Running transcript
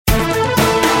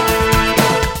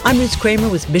I'm Ruth Kramer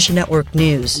with Mission Network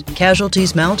News.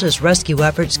 Casualties mount as rescue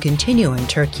efforts continue in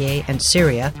Turkiye and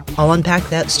Syria. I'll unpack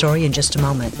that story in just a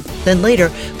moment. Then later,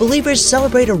 believers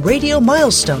celebrate a radio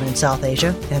milestone in South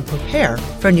Asia and prepare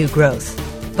for new growth.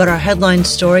 But our headline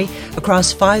story,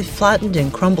 across 5 flattened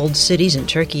and crumbled cities in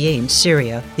Turkiye and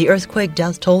Syria, the earthquake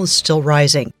death toll is still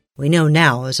rising. We know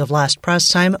now, as of last press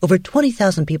time, over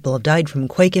 20,000 people have died from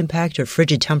quake impact or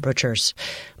frigid temperatures.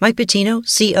 Mike Bettino,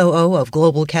 COO of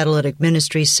Global Catalytic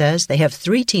Ministries, says they have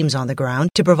 3 teams on the ground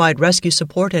to provide rescue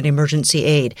support and emergency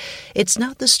aid. It's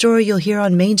not the story you'll hear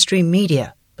on mainstream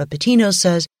media, but Bettino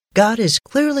says God is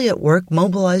clearly at work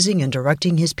mobilizing and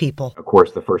directing his people. Of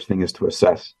course, the first thing is to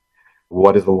assess,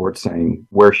 what is the Lord saying?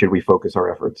 Where should we focus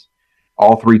our efforts?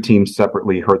 All 3 teams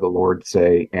separately heard the Lord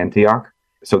say Antioch.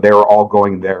 So they were all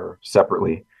going there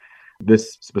separately.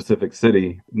 This specific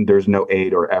city, there's no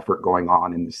aid or effort going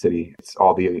on in the city.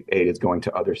 All the aid is going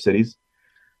to other cities.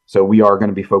 So we are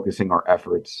going to be focusing our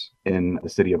efforts in the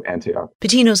city of Antioch.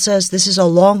 Bettino says this is a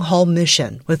long-haul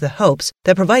mission with the hopes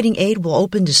that providing aid will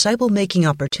open disciple-making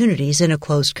opportunities in a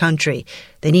closed country.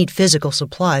 They need physical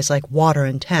supplies like water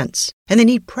and tents, and they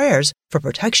need prayers for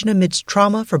protection amidst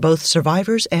trauma for both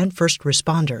survivors and first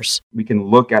responders. We can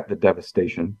look at the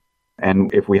devastation,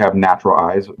 and if we have natural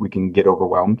eyes, we can get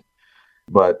overwhelmed.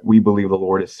 But we believe the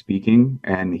Lord is speaking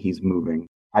and he's moving.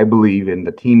 I believe, and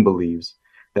the team believes,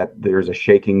 that there's a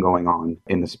shaking going on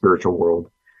in the spiritual world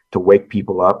to wake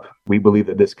people up. We believe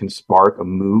that this can spark a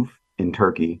move in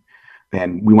Turkey,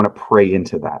 and we want to pray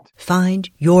into that. Find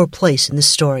your place in the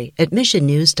story at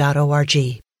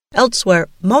missionnews.org. Elsewhere,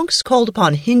 monks called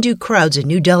upon Hindu crowds in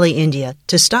New Delhi, India,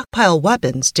 to stockpile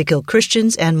weapons to kill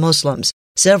Christians and Muslims.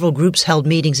 Several groups held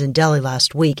meetings in Delhi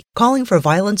last week, calling for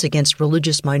violence against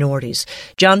religious minorities.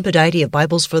 John Padiati of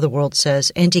Bibles for the World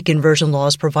says anti-conversion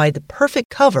laws provide the perfect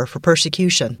cover for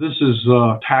persecution. This is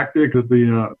a tactic that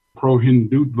the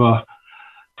pro-Hindutva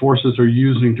forces are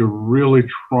using to really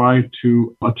try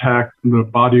to attack the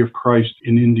body of Christ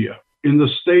in India. In the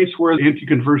states where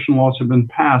anti-conversion laws have been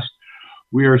passed,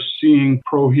 we are seeing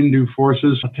pro-Hindu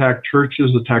forces attack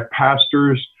churches, attack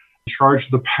pastors, charge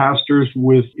the pastors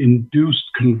with induced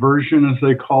conversion, as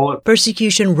they call it.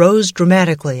 Persecution rose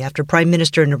dramatically after Prime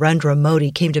Minister Narendra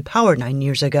Modi came to power 9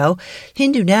 years ago.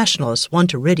 Hindu nationalists want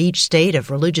to rid each state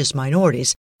of religious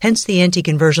minorities, hence the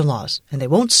anti-conversion laws, and they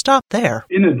won't stop there.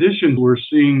 In addition, we're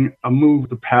seeing a move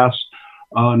to pass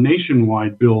a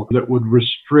nationwide bill that would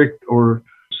restrict or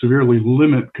severely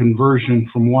limit conversion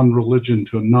from one religion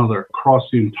to another across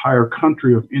the entire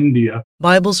country of India.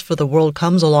 Bibles for the World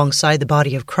comes alongside the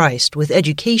body of Christ with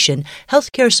education,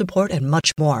 healthcare support, and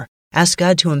much more. Ask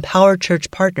God to empower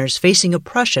church partners facing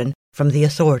oppression from the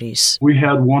authorities. We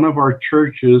had one of our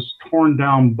churches torn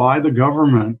down by the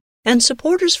government. And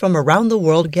supporters from around the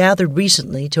world gathered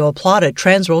recently to applaud a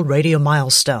Transworld Radio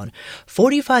milestone.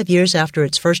 45 years after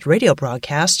its first radio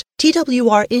broadcast,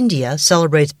 TWR India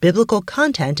celebrates biblical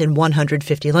content in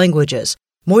 150 languages.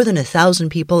 More than 1,000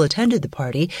 people attended the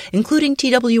party, including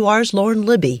TWR's Lauren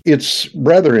Libby. It's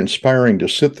rather inspiring to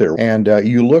sit there and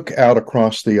you look out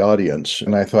across the audience,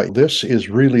 and I thought this is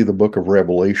really the book of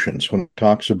Revelations when it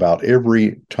talks about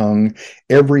every tongue,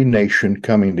 every nation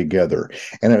coming together.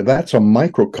 And that's a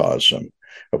microcosm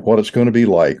of what it's going to be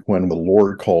like when the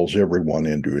Lord calls everyone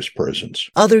into his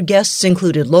presence. Other guests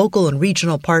included local and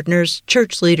regional partners,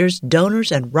 church leaders,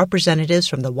 donors, and representatives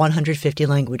from the 150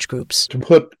 language groups. To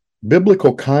put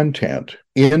biblical content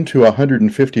into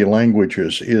 150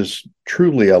 languages is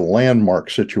truly a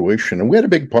landmark situation, and we had a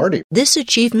big party. This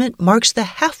achievement marks the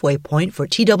halfway point for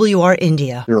TWR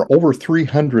India. There are over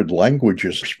 300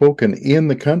 languages spoken in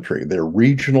the country. They're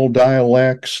regional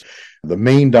dialects, the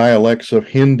main dialects of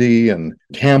Hindi and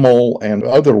Tamil and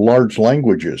other large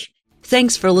languages.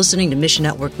 Thanks for listening to Mission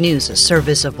Network News, a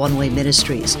service of One Way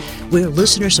Ministries. We're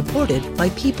listener-supported by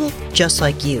people just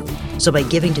like you. So by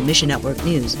giving to Mission Network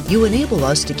News, you enable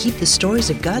us to keep the stories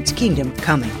of God's kingdom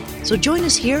coming. So join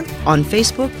us here on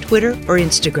Facebook, Twitter, or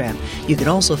Instagram. You can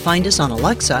also find us on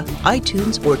Alexa,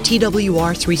 iTunes, or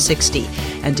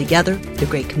TWR360. And together, the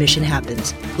Great Commission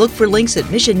happens. Look for links at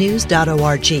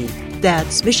missionnews.org.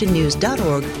 That's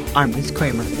missionnews.org. I'm Ruth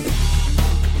Kramer.